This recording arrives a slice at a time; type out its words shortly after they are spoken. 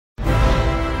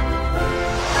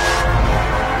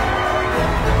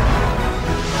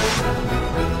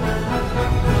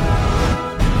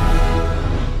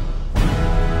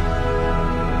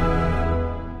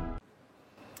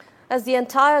As the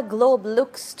entire globe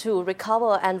looks to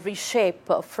recover and reshape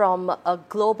from a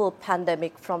global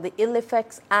pandemic, from the ill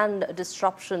effects and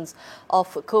disruptions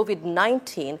of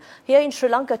COVID-19, here in Sri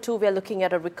Lanka too, we are looking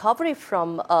at a recovery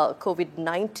from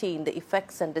COVID-19, the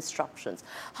effects and disruptions.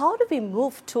 How do we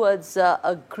move towards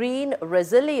a green,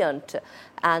 resilient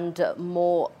and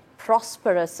more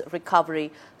prosperous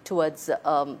recovery towards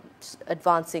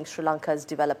advancing Sri Lanka's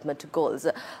development goals?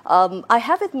 I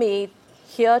have with me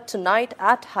here tonight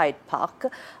at Hyde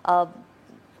Park a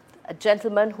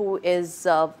gentleman who is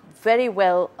very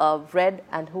well read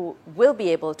and who will be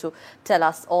able to tell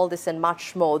us all this and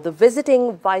much more. The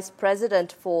visiting Vice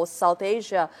President for South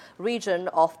Asia region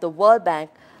of the World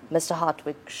Bank, Mr.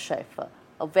 Hartwig Schafer.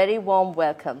 A very warm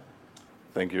welcome.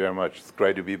 Thank you very much. It's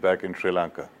great to be back in Sri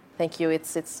Lanka. Thank you.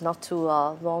 It's not too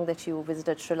long that you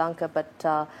visited Sri Lanka,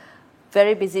 but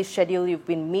very busy schedule. You've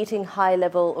been meeting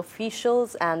high-level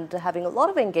officials and having a lot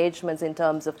of engagements in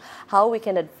terms of how we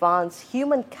can advance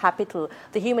human capital,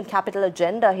 the human capital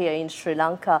agenda here in Sri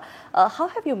Lanka. How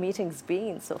have your meetings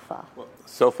been so far? Well,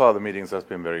 so far the meetings have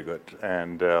been very good,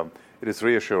 and it is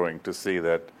reassuring to see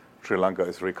that Sri Lanka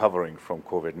is recovering from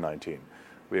COVID-19.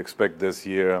 We expect this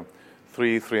year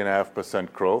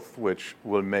 3.5% growth, which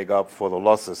will make up for the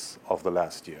losses of the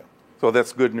last year. So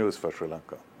that's good news for Sri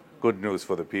Lanka. Good news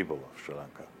for the people of Sri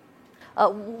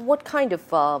Lanka. What kind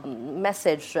of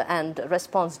message and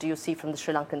response do you see from the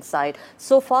Sri Lankan side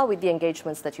so far with the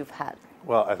engagements that you've had?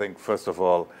 Well, I think first of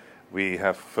all, we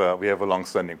have a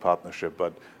long-standing partnership,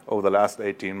 but over the last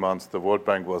 18 months, the World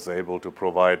Bank was able to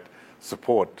provide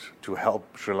support to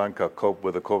help Sri Lanka cope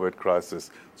with the COVID crisis,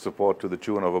 support to the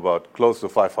tune of about close to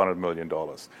 $500 million.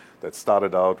 That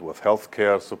started out with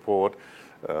healthcare support,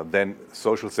 then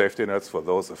social safety nets for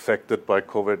those affected by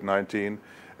COVID-19,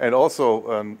 and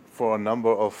also for a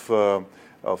number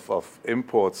of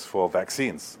imports for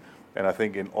vaccines. And I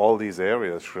think in all these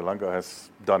areas, Sri Lanka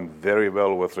has done very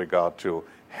well with regard to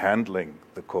handling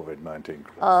the COVID-19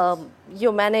 crisis.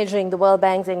 You're managing the World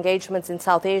Bank's engagements in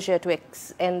South Asia to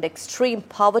end extreme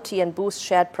poverty and boost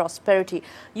shared prosperity.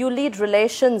 You lead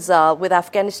relations with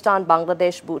Afghanistan,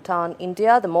 Bangladesh, Bhutan,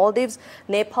 India, the Maldives,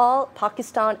 Nepal,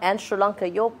 Pakistan and Sri Lanka.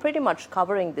 You're pretty much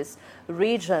covering this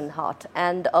region, Hart.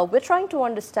 And we're trying to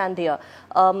understand here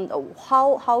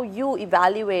how you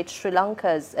evaluate Sri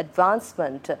Lanka's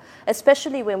advancement,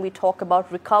 especially when we talk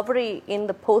about recovery in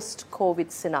the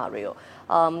post-COVID scenario.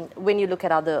 When you look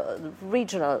at other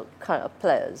regional kind of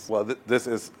players? Well, this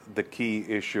is the key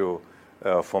issue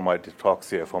for my talks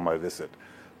here, for my visit,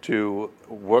 to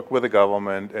work with the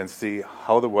government and see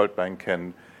how the World Bank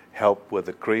can help with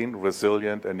a green,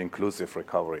 resilient and inclusive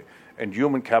recovery. And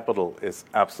human capital is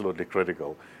absolutely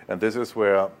critical. And this is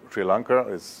where Sri Lanka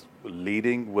is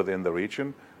leading within the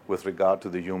region with regard to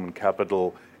the human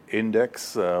capital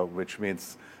index, which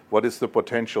means what is the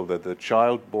potential that the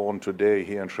child born today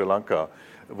here in Sri Lanka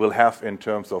will have in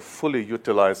terms of fully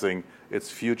utilizing its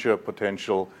future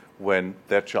potential when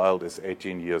that child is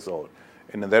 18 years old.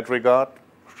 And in that regard,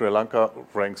 Sri Lanka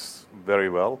ranks very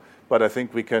well, but I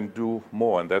think we can do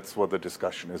more, and that's what the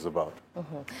discussion is about.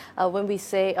 Mm-hmm. When we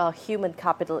say human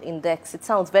capital index, it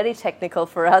sounds very technical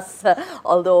for us,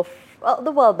 although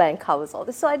the World Bank covers all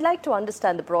this. So I'd like to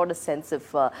understand the broader sense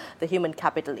of the human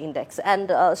capital index.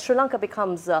 And Sri Lanka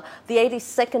becomes the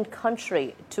 82nd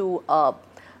country to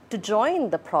join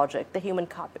the project, the Human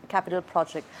Capital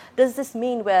Project. Does this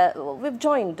mean we've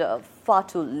joined far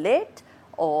too late?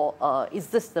 Or is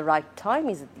this the right time?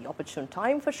 Is it the opportune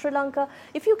time for Sri Lanka?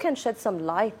 If you can shed some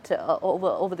light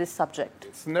over this subject.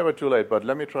 It's never too late, but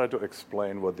let me try to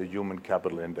explain what the Human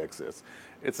Capital Index is.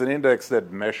 It's an index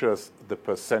that measures the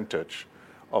percentage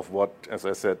of what, as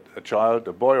I said, a child,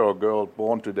 a boy or a girl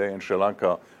born today in Sri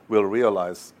Lanka will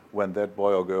realize when that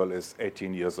boy or girl is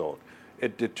 18 years old.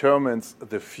 It determines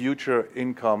the future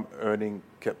income earning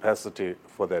capacity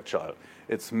for that child.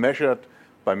 It's measured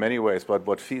by many ways, but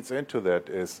what feeds into that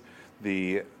is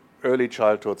the early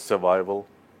childhood survival,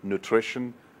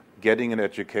 nutrition, getting an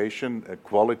education, a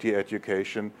quality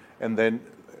education, and then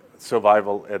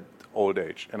survival at old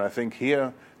age. And I think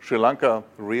here Sri Lanka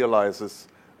realizes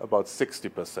about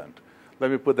 60%. Let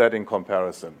me put that in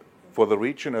comparison. For the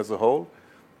region as a whole,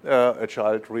 a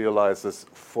child realizes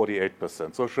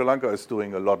 48%. So Sri Lanka is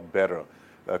doing a lot better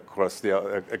against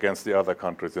the other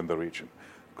countries in the region.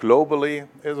 Globally,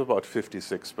 is about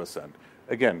 56%.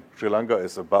 Again, Sri Lanka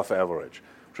is above average.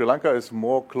 Sri Lanka is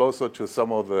more closer to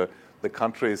some of the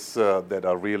countries that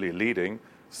are really leading.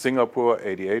 Singapore,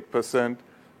 88%,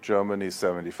 Germany,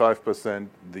 75%,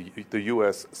 the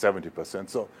US, 70%.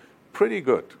 So pretty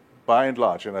good, by and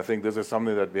large. And I think this is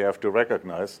something that we have to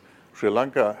recognize. Sri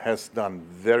Lanka has done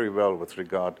very well with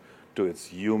regard to its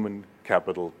human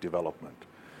capital development.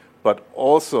 But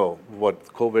also what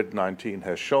COVID-19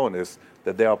 has shown is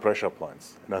that there are pressure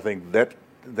points. And I think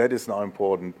that is now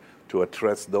important to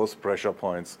address those pressure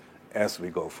points as we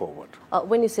go forward.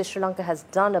 When you say Sri Lanka has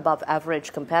done above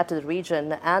average compared to the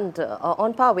region and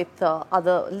on par with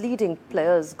other leading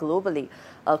players globally,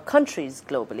 countries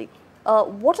globally,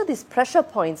 what are these pressure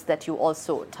points that you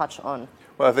also touch on?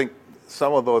 Well, I think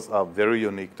some of those are very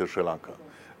unique to Sri Lanka.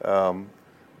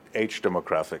 Age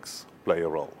demographics play a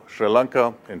role. Sri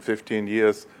Lanka, in 15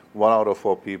 years, 1 out of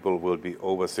 4 people will be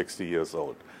over 60 years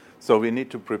old. So we need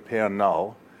to prepare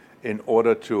now in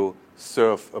order to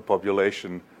serve a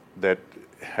population that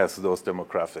has those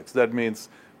demographics. That means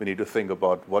we need to think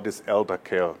about what is elder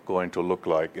care going to look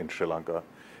like in Sri Lanka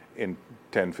in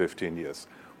 10, 15 years.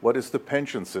 What is the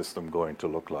pension system going to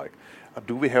look like?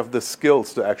 Do we have the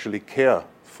skills to actually care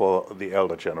for the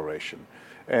elder generation?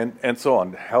 And so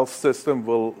on. The health system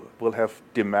will have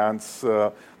demands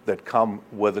that come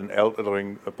with an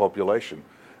eldering population.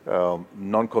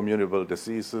 Non-communicable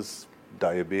diseases,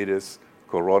 diabetes,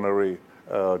 coronary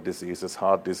diseases,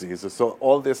 heart diseases. So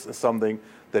all this is something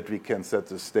that we can set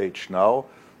the stage now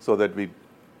so that we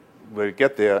will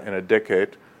get there in a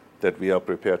decade that we are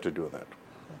prepared to do that.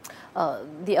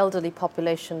 The elderly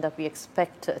population that we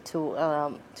expect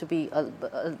to be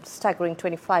a staggering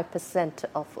 25%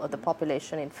 of the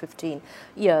population in 15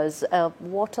 years.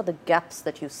 What are the gaps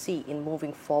that you see in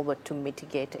moving forward to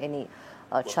mitigate any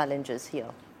challenges here?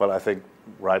 Well, I think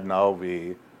right now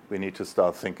we need to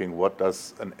start thinking, what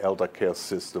does an elder care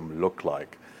system look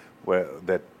like, where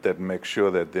that makes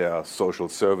sure that there are social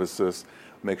services,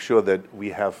 make sure that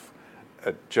we have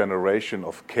a generation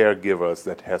of caregivers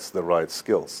that has the right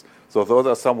skills. So those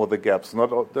are some of the gaps.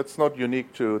 That's not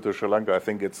unique to Sri Lanka. I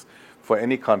think it's for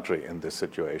any country in this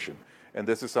situation. And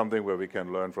this is something where we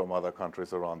can learn from other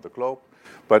countries around the globe.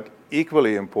 But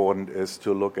equally important is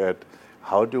to look at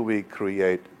how do we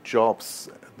create jobs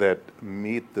that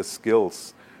meet the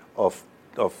skills of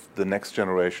the next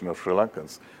generation of Sri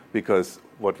Lankans. Because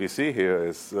what we see here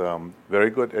is very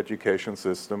good education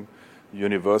system,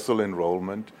 universal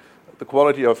enrollment. The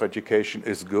quality of education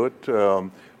is good,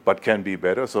 but can be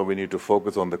better. So we need to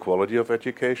focus on the quality of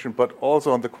education, but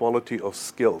also on the quality of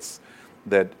skills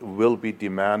that will be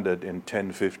demanded in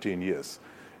 10, 15 years.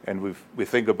 And we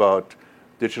think about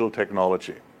digital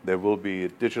technology. There will be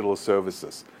digital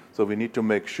services. So we need to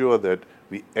make sure that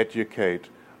we educate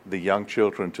the young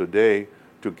children today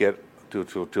to get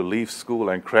to leave school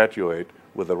and graduate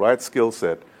with the right skill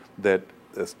set that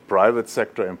as private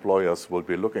sector employers will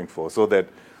be looking for, so that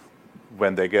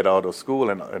when they get out of school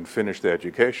and finish their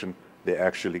education, they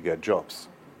actually get jobs.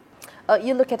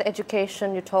 You look at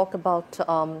education, you talk about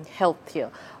health here.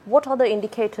 What other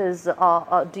indicators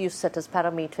do you set as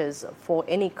parameters for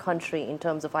any country in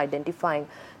terms of identifying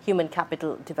human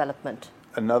capital development?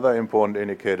 Another important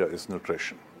indicator is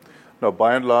nutrition. Now,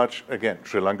 by and large, again,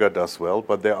 Sri Lanka does well,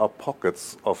 but there are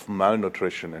pockets of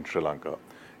malnutrition in Sri Lanka.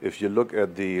 If you look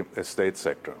at the estate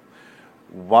sector,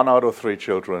 1 out of 3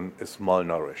 children is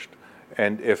malnourished.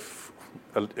 And if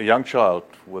a young child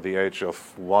with the age of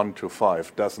 1 to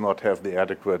 5 does not have the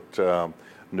adequate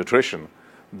nutrition,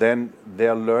 then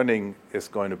their learning is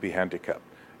going to be handicapped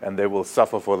and they will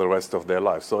suffer for the rest of their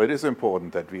life. So it is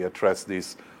important that we address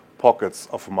these pockets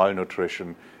of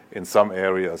malnutrition in some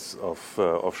areas of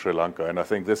Sri Lanka. And I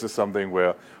think this is something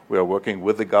where we are working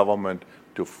with the government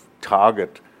to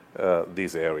target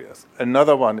these areas.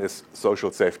 Another one is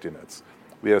social safety nets.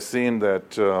 We have seen that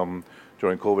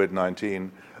during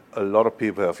COVID-19, a lot of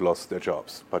people have lost their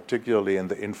jobs, particularly in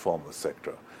the informal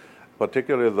sector,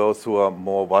 particularly those who are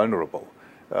more vulnerable,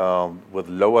 with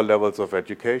lower levels of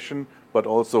education, but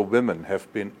also women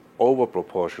have been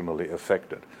overproportionally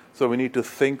affected. So we need to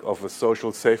think of a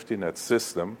social safety net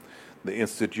system, the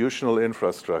institutional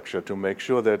infrastructure, to make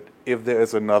sure that if there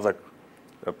is another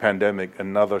pandemic,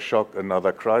 another shock,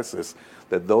 another crisis,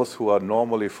 that those who are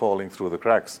normally falling through the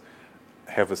cracks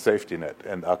have a safety net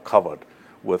and are covered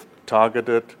with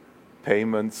targeted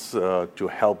payments to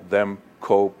help them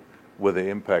cope with the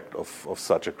impact of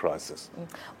such a crisis.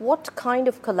 What kind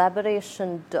of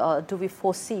collaboration do we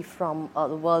foresee from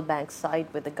the World Bank side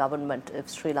with the government of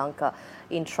Sri Lanka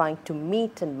in trying to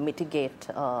meet and mitigate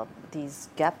these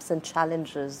gaps and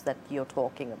challenges that you're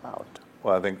talking about?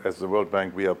 Well, I think as the World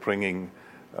Bank, we are bringing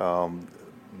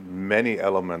many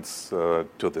elements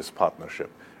to this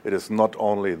partnership. It is not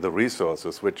only the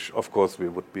resources, which of course we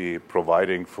would be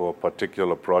providing for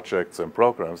particular projects and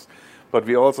programs, but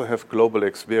we also have global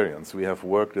experience. We have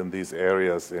worked in these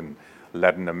areas in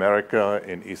Latin America,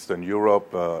 in Eastern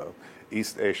Europe,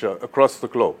 East Asia, across the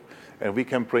globe. And we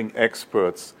can bring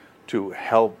experts to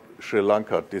help Sri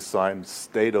Lanka design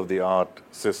state-of-the-art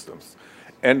systems.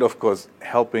 And of course,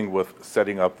 helping with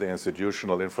setting up the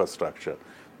institutional infrastructure,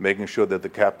 making sure that the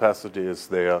capacity is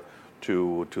there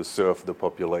to serve the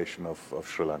population of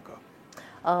Sri Lanka.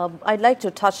 I'd like to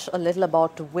touch a little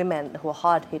about women who are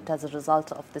hard hit as a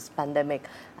result of this pandemic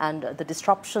and the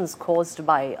disruptions caused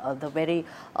by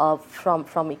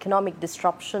from economic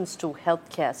disruptions to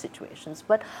healthcare situations.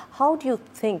 But how do you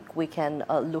think we can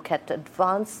look at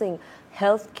advancing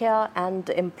healthcare and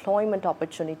employment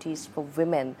opportunities for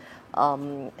women,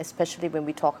 especially when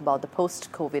we talk about the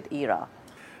post-COVID era?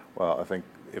 Well, I think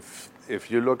if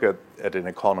you look at an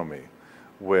economy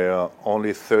where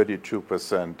only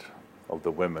 32% of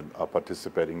the women are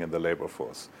participating in the labor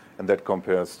force, and that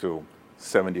compares to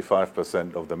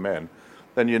 75% of the men,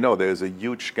 then you know there is a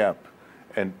huge gap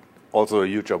and also a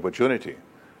huge opportunity.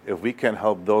 If we can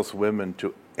help those women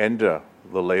to enter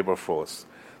the labor force,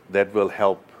 that will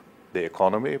help the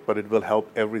economy, but it will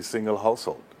help every single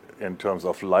household in terms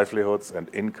of livelihoods and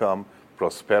income,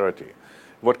 prosperity.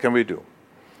 What can we do?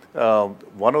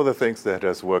 One of the things that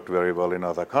has worked very well in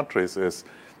other countries is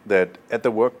that at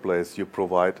the workplace you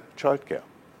provide childcare.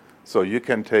 So you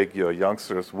can take your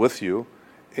youngsters with you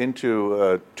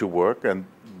into to work, and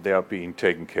they are being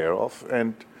taken care of.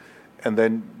 And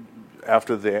then at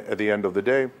the end of the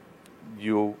day,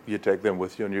 you take them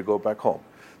with you and you go back home.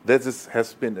 This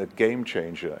has been a game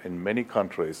changer in many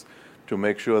countries to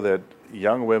make sure that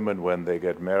young women, when they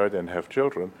get married and have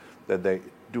children, that they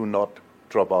do not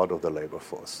drop out of the labor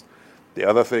force. The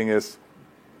other thing is,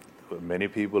 many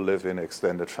people live in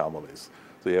extended families.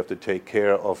 So you have to take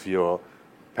care of your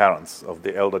parents, of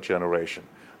the elder generation.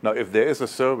 Now, if there is a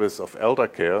service of elder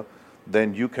care,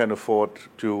 then you can afford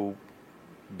to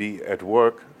be at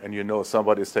work and you know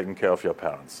somebody is taking care of your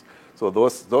parents. So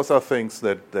those are things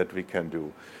that we can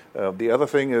do. The other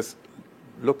thing is,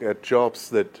 look at jobs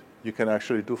that you can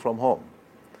actually do from home.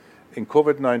 In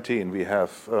COVID-19, we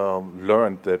have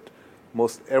learned that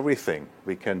most everything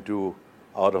we can do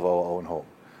out of our own home.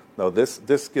 Now,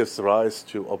 this gives rise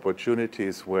to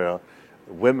opportunities where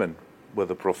women with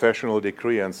a professional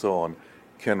degree and so on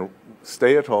can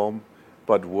stay at home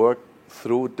but work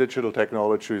through digital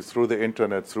technologies, through the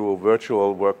internet, through a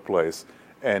virtual workplace,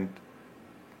 and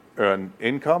earn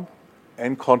income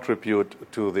and contribute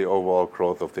to the overall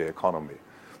growth of the economy.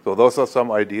 So those are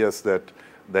some ideas that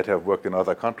have worked in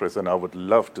other countries, and I would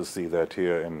love to see that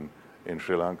here in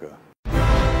Sri Lanka.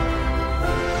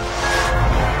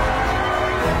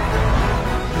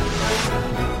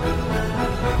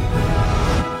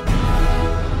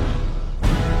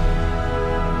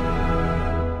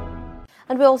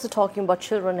 And we're also talking about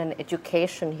children and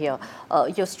education here.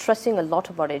 You're stressing a lot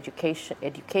about education,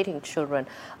 educating children.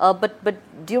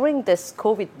 But during this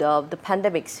COVID, the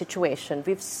pandemic situation,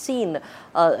 we've seen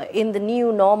in the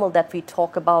new normal that we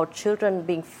talk about, children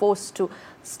being forced to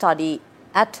study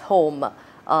at home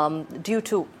due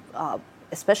to,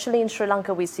 especially in Sri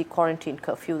Lanka, we see quarantine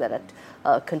curfew that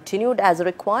had continued as a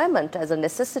requirement, as a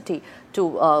necessity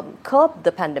to curb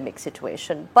the pandemic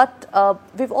situation. But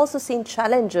we've also seen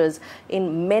challenges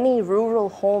in many rural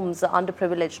homes,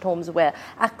 underprivileged homes, where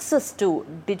access to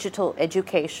digital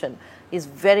education is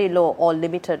very low or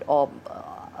limited or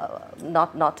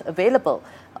not available.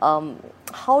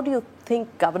 How do you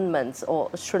think governments,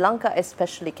 or Sri Lanka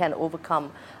especially, can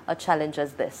overcome a challenge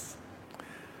as this?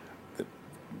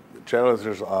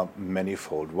 Challenges are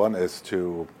manifold. One is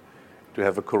to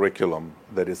have a curriculum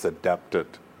that is adapted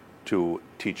to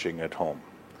teaching at home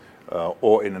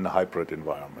or in a hybrid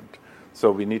environment.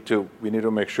 So we need to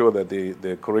make sure that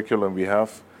the curriculum we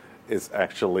have is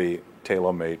actually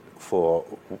tailor-made for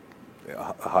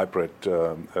a hybrid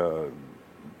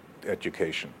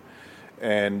education.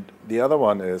 And the other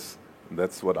one is,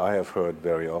 that's what I have heard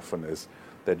very often, is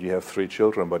that you have 3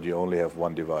 children but you only have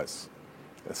 1 device.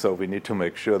 So we need to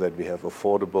make sure that we have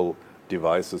affordable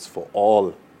devices for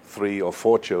all 3 or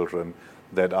 4 children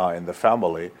that are in the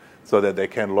family, so that they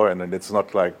can learn. And it's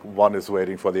not like one is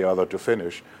waiting for the other to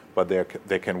finish, but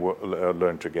they can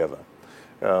learn together.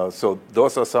 So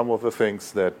those are some of the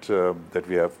things that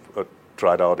we have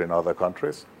tried out in other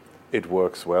countries. It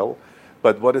works well.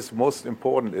 But what is most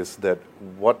important is that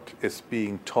what is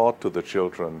being taught to the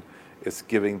children is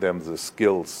giving them the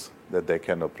skills that they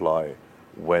can apply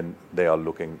when they are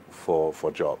looking for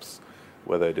jobs,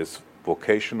 whether it is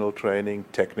vocational training,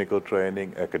 technical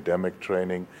training, academic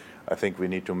training. I think we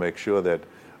need to make sure that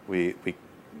we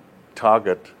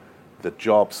target the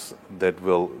jobs that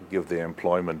will give the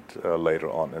employment later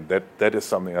on. And that is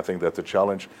something, I think that's a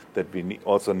challenge that we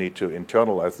also need to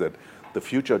internalize, that the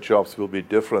future jobs will be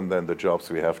different than the jobs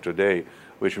we have today,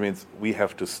 which means we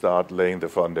have to start laying the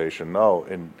foundation now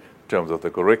in terms of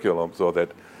the curriculum, so that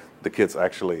the kids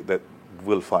actually that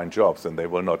will find jobs and they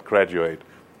will not graduate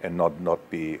and not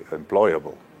be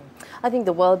employable. I think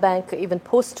the World Bank, even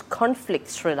post-conflict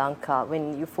Sri Lanka,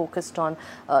 when you focused on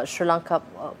Sri Lanka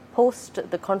post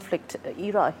the conflict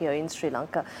era here in Sri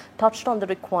Lanka, touched on the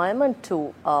requirement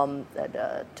to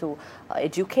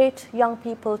educate young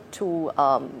people, to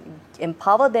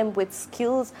empower them with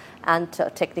skills and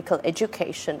technical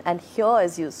education. And here,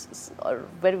 as you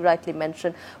very rightly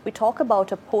mentioned, we talk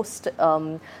about a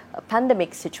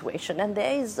post-pandemic situation, and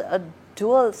there is a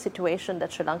dual situation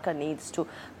that Sri Lanka needs to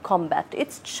combat.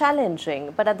 It's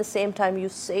challenging, but at the same time, you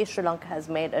say Sri Lanka has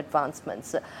made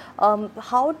advancements.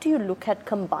 How do you look at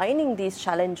combining these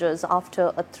challenges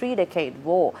after a 3-decade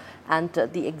war and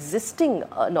the existing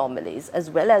anomalies, as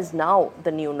well as now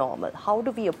the new normal? How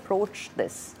do we approach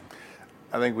this?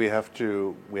 I think we have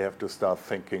to start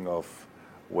thinking of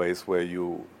ways where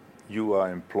you are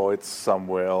employed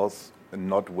somewhere else and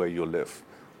not where you live.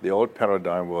 The old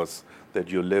paradigm was that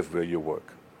you live where you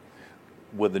work.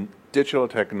 With the digital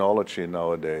technology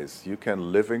nowadays, you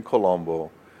can live in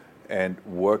Colombo and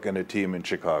work in a team in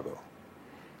Chicago.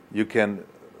 You can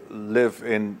live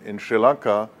in Sri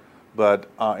Lanka but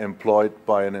are employed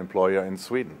by an employer in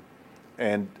Sweden.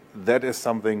 And that is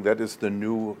something, that is the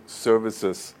new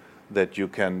services that you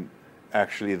can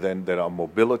actually then, there are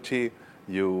mobility,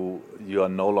 you are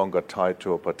no longer tied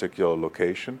to a particular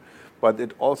location. But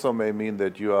it also may mean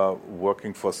that you are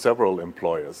working for several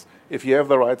employers. If you have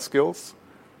the right skills,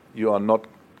 you are not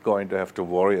going to have to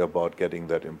worry about getting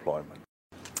that employment.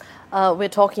 We're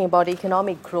talking about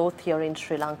economic growth here in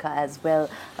Sri Lanka as well,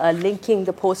 linking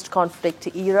the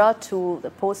post-conflict era to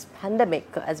the post-pandemic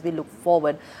as we look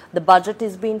forward. The budget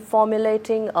is being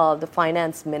formulating. The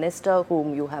finance minister,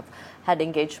 whom you have had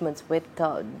engagements with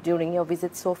during your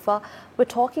visit so far, we're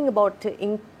talking about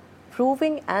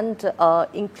improving and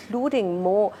including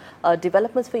more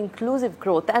developments for inclusive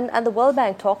growth. And the World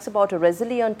Bank talks about a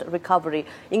resilient recovery,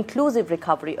 inclusive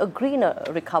recovery, a greener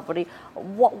recovery.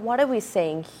 What are we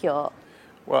saying here?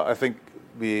 Well, I think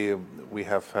we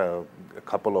have a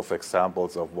couple of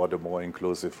examples of what a more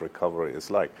inclusive recovery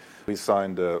is like. We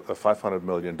signed a $500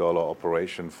 million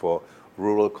operation for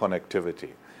rural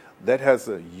connectivity. That has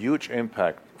a huge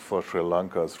impact for Sri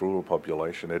Lanka's rural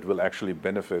population. It will actually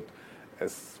benefit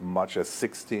as much as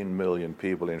 16 million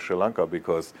people in Sri Lanka,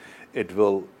 because it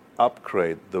will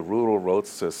upgrade the rural road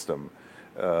system,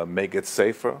 make it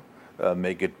safer,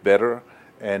 make it better,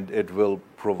 and it will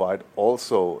provide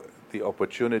also the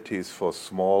opportunities for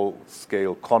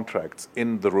small-scale contracts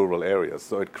in the rural areas.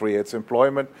 So it creates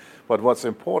employment, but what's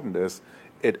important is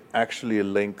it actually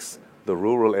links the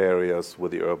rural areas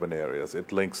with the urban areas.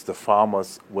 It links the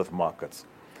farmers with markets.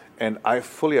 And I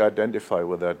fully identify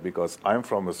with that because I'm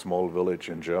from a small village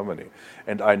in Germany.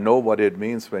 And I know what it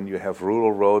means when you have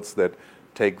rural roads that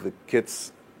take the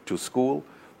kids to school,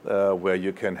 where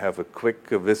you can have a quick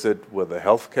visit with a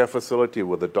healthcare facility,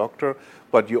 with a doctor,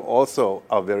 but you also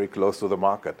are very close to the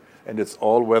market. And it's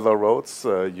all-weather roads.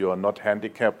 You are not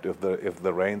handicapped if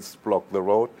the rains block the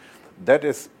road. That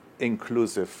is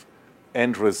inclusive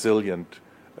and resilient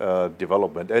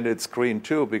development. And it's green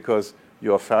too, because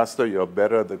you're faster, you're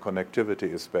better, the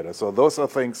connectivity is better. So those are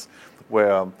things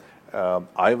where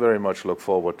I very much look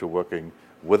forward to working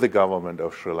with the government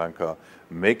of Sri Lanka,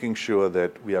 making sure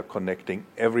that we are connecting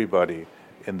everybody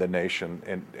in the nation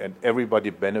and everybody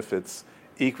benefits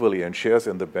equally and shares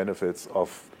in the benefits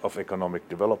of economic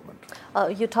development.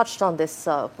 You touched on this,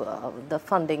 the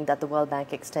funding that the World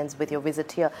Bank extends with your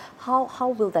visit here.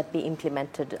 How will that be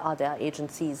implemented? Are there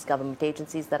agencies, government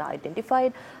agencies that are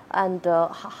identified? And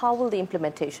how will the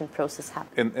implementation process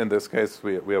happen? In this case,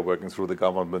 we are working through the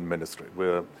government ministry,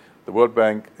 where the World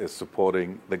Bank is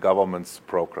supporting the government's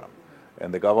program.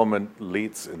 And the government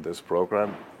leads in this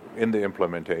program in the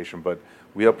implementation, but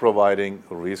we are providing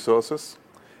resources,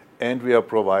 and we are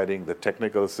providing the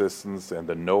technical assistance and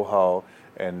the know-how,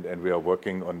 and we are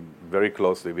working on very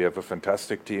closely. We have a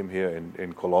fantastic team here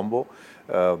in Colombo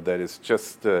that is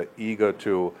just eager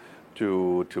to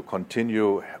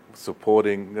continue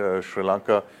supporting Sri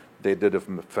Lanka. They did a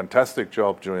fantastic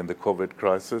job during the COVID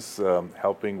crisis,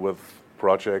 helping with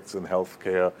projects in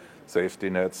healthcare, safety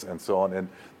nets, and so on. And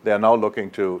they are now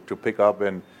looking to pick up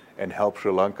and help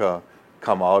Sri Lanka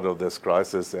come out of this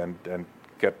crisis and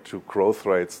get to growth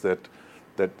rates that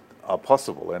are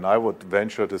possible. And I would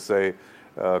venture to say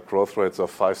growth rates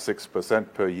of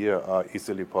 5-6% per year are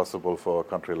easily possible for a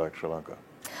country like Sri Lanka.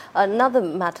 Another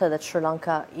matter that Sri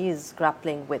Lanka is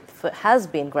grappling with, has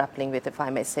been grappling with, if I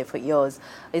may say, for years,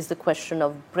 is the question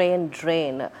of brain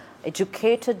drain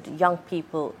educated young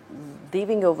people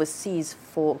leaving overseas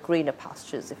for greener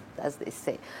pastures, as they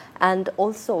say. And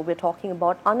also we're talking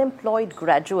about unemployed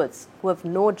graduates who have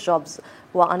no jobs,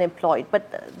 who are unemployed.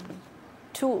 But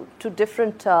two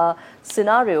different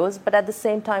scenarios, but at the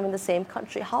same time in the same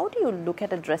country. How do you look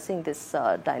at addressing this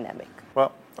dynamic?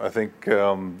 Well, I think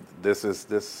this is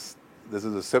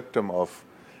a symptom of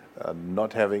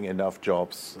not having enough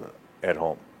jobs at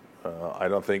home. I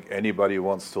don't think anybody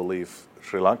wants to leave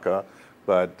Sri Lanka,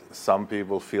 but some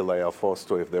people feel they are forced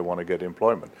to if they want to get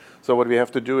employment. So what we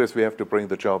have to do is we have to bring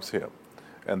the jobs here.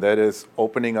 And that is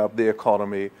opening up the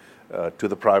economy to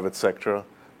the private sector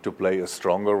to play a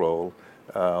stronger role,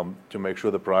 to make sure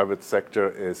the private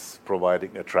sector is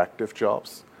providing attractive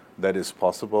jobs. That is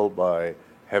possible by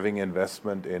having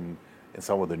investment in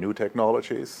some of the new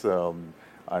technologies.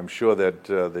 I'm sure that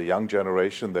the young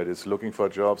generation that is looking for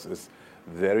jobs is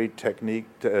very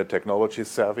technology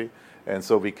savvy, and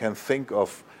so we can think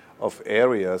of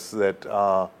areas that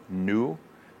are new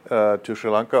to Sri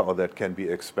Lanka or that can be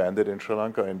expanded in Sri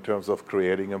Lanka in terms of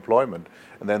creating employment.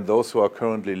 And then those who are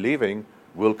currently leaving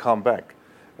will come back.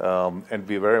 And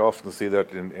we very often see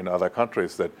that in other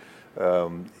countries that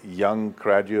young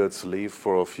graduates leave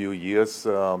for a few years,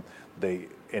 they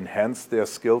enhance their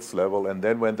skills level, and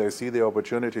then when they see the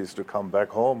opportunities to come back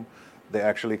home, they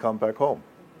actually come back home.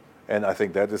 And I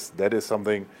think that is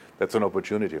something that's an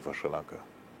opportunity for Sri Lanka.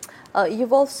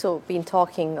 You've also been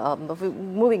talking,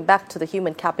 moving back to the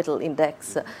Human Capital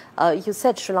Index, you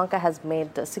said Sri Lanka has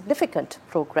made significant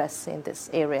progress in this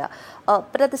area.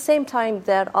 But at the same time,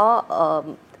 there are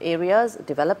areas,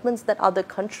 developments that other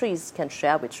countries can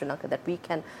share with Sri Lanka that we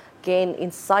can gain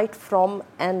insight from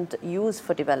and use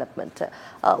for development.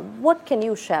 What can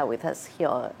you share with us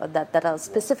here that are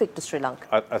specific to Sri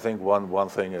Lanka? I think one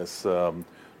thing is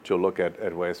to look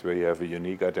at ways where you have a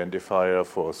unique identifier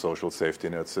for a social safety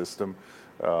net system.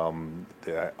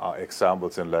 There are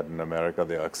examples in Latin America,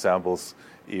 there are examples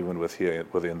even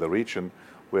within the region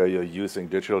where you're using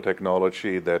digital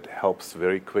technology that helps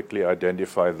very quickly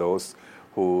identify those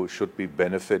who should be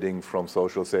benefiting from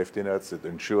social safety nets. It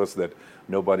ensures that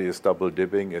nobody is double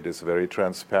dipping. It is very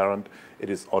transparent. It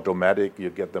is automatic. You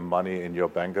get the money in your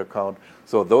bank account.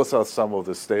 So those are some of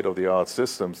the state-of-the-art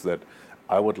systems that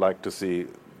I would like to see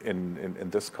in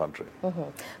this country. Mm-hmm.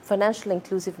 Financial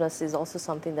inclusiveness is also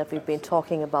something that we've been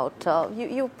talking about.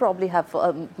 You probably have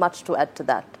much to add to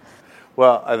that.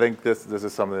 Well, I think this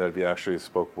is something that we actually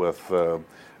spoke with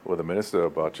the minister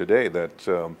about today, that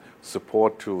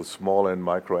support to small and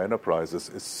micro enterprises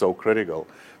is so critical.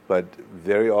 But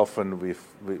very often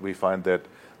we find that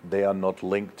they are not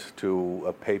linked to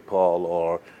a PayPal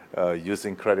or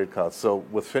using credit cards. So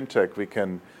with fintech, we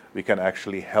can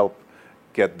actually help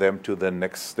get them to the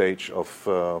next stage of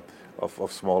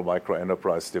small micro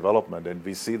enterprise development, and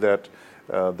we see that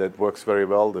that works very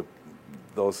well.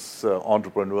 Those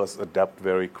entrepreneurs adapt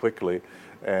very quickly,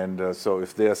 and so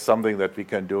if there's something that we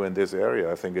can do in this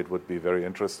area, I think it would be very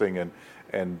interesting,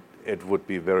 and it would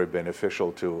be very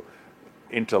beneficial to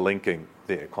interlinking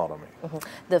the economy.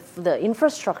 Mm-hmm. The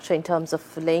infrastructure in terms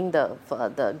of laying the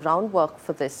groundwork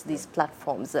for these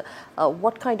platforms,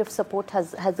 what kind of support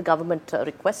has the government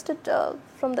requested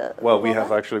from the? Well, we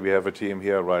have a team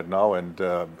here right now, and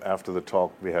after the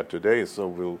talk we had today,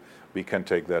 so we can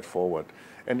take that forward.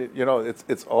 And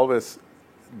it's always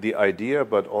the idea,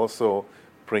 but also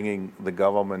bringing the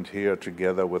government here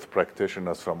together with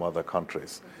practitioners from other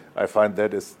countries. I find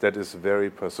that is very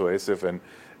persuasive,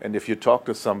 and if you talk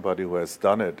to somebody who has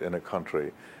done it in a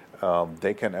country,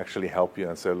 they can actually help you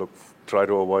and say, look, try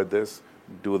to avoid this,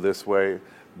 do this way,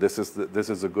 this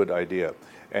is a good idea.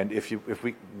 And if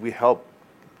we help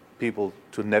people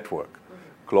to network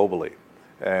globally,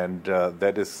 and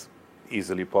that is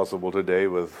easily possible today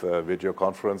with video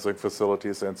conferencing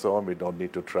facilities and so on. We don't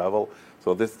need to travel.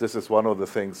 So this is one of the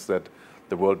things that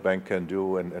the World Bank can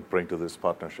do and bring to this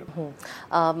partnership.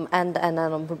 Mm-hmm. And in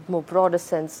a more broader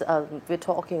sense, we're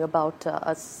talking about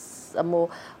a more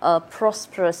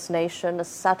prosperous nation, a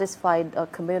satisfied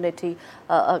community,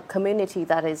 a community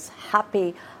that is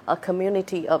happy, a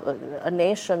community, a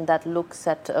nation that looks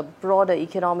at a broader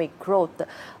economic growth.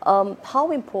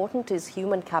 How important is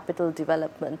human capital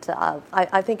development?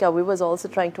 I think we was also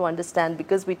trying to understand,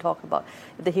 because we talk about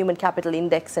the Human Capital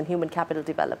Index and human capital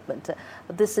development,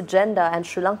 this agenda and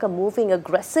Sri Lanka moving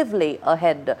aggressively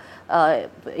ahead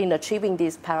in achieving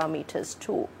these parameters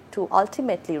to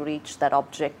ultimately reach that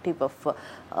objective of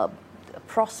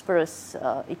prosperous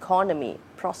economy,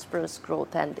 prosperous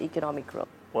growth and economic growth?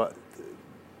 Well,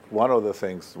 one of the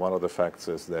facts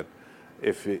is that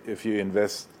if you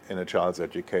invest in a child's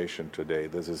education today,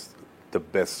 this is the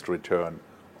best return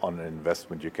on an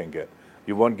investment you can get.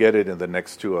 You won't get it in the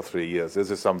next 2 or 3 years. This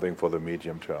is something for the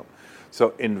medium term.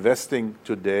 So investing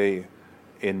today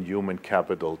in human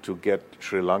capital to get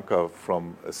Sri Lanka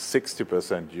from a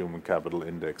 60% human capital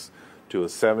index to a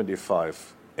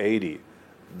 75, 80,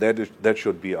 that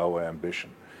should be our ambition.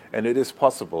 And it is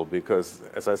possible because,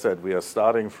 as I said, we are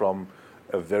starting from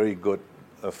a very good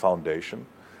foundation,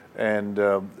 and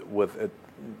with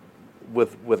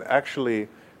actually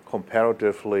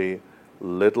comparatively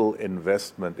little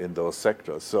investment in those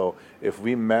sectors. So if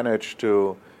we manage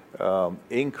to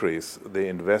increase the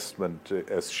investment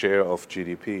as share of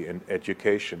GDP in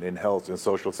education, in health, in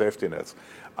social safety nets,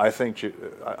 I think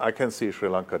I can see Sri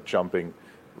Lanka jumping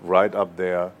right up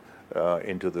there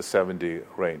into the 70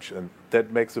 range, and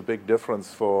that makes a big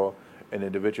difference for an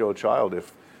individual child.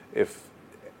 If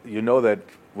you know that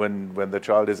when the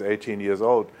child is 18 years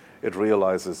old, it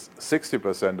realizes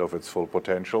 60% of its full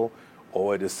potential,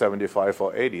 or it is 75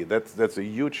 or 80. That's a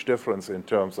huge difference in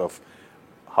terms of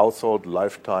household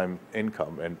lifetime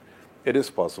income, and it is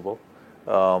possible,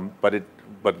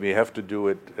 but we have to do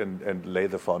it and lay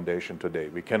the foundation today.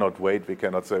 We cannot wait. We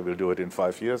cannot say we'll do it in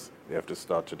 5 years. We have to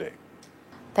start today.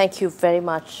 Thank you very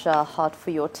much, Hart,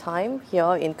 for your time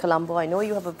here in Colombo. I know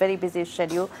you have a very busy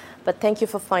schedule, but thank you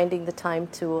for finding the time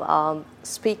to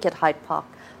speak at Hyde Park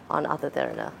on Ada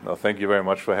Derana. No, thank you very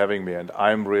much for having me, and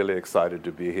I'm really excited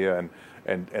to be here,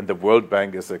 and the World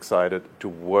Bank is excited to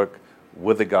work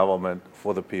with the government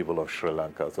for the people of Sri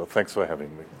Lanka. So thanks for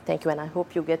having me. Thank you, and I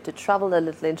hope you get to travel a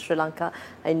little in Sri Lanka.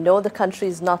 I know the country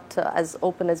is not as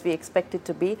open as we expect it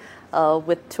to be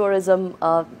with tourism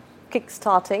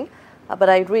kick-starting, but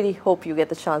I really hope you get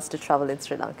the chance to travel in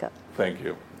Sri Lanka. Thank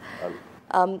you.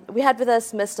 We had with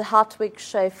us Mr. Hartwig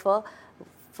Schafer,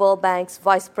 World Bank's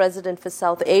Vice President for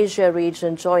South Asia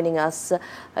region, joining us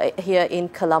here in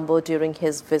Colombo during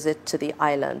his visit to the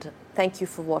island. Thank you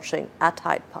for watching at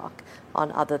Hyde Park on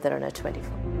Ada Derana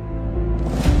 24.